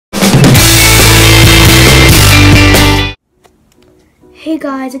Hey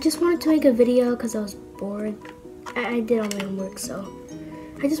guys, I just wanted to make a video because I was bored. I did all my homework, so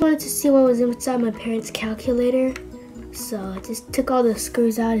I just wanted to see what was inside my parents' calculator. So I just took all the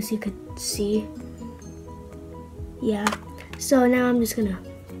screws out, as you could see. Yeah, so now I'm just gonna,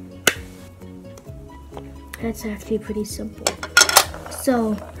 that's actually pretty simple.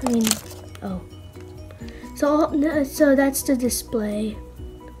 So, so that's the display,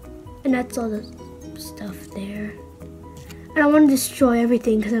 and that's all the stuff there. I don't want to destroy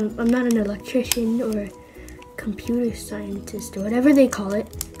everything because I'm not an electrician or computer scientist or whatever they call it,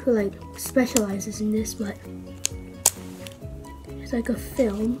 who like specializes in this, but it's like a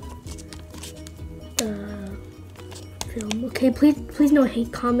film. Film. Okay, please no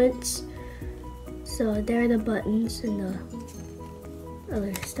hate comments. So there are the buttons and the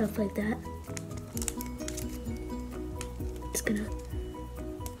other stuff like that. Just gonna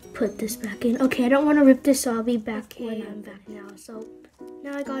put this back in. Okay, I don't want to rip this, so I'll be back when I'm back now. So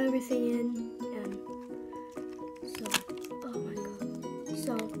now I got everything in, and so, oh my god.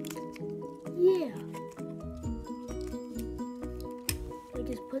 So, yeah. I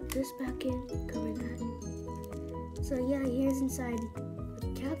just put this back in, cover that. So yeah, here's inside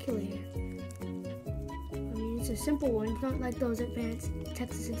the calculator. I mean, it's a simple one. It's not like those advanced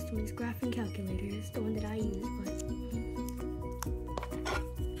Texas Instruments graphing calculators, the one that I use, but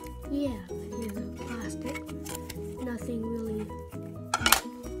yeah, here's a plastic. Nothing really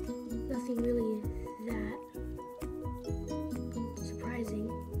that surprising.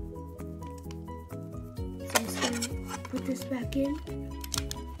 So I'm just gonna put this back in.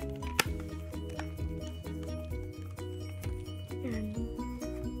 And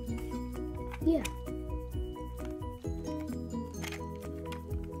yeah.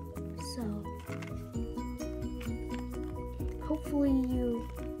 So hopefully you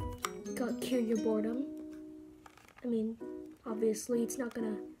cure your boredom. I mean, obviously it's not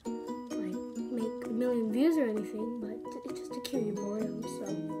gonna like make a million views or anything, but it's just to cure your boredom. So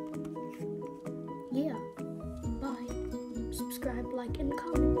yeah, bye. Subscribe, like, and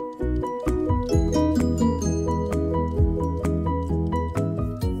comment.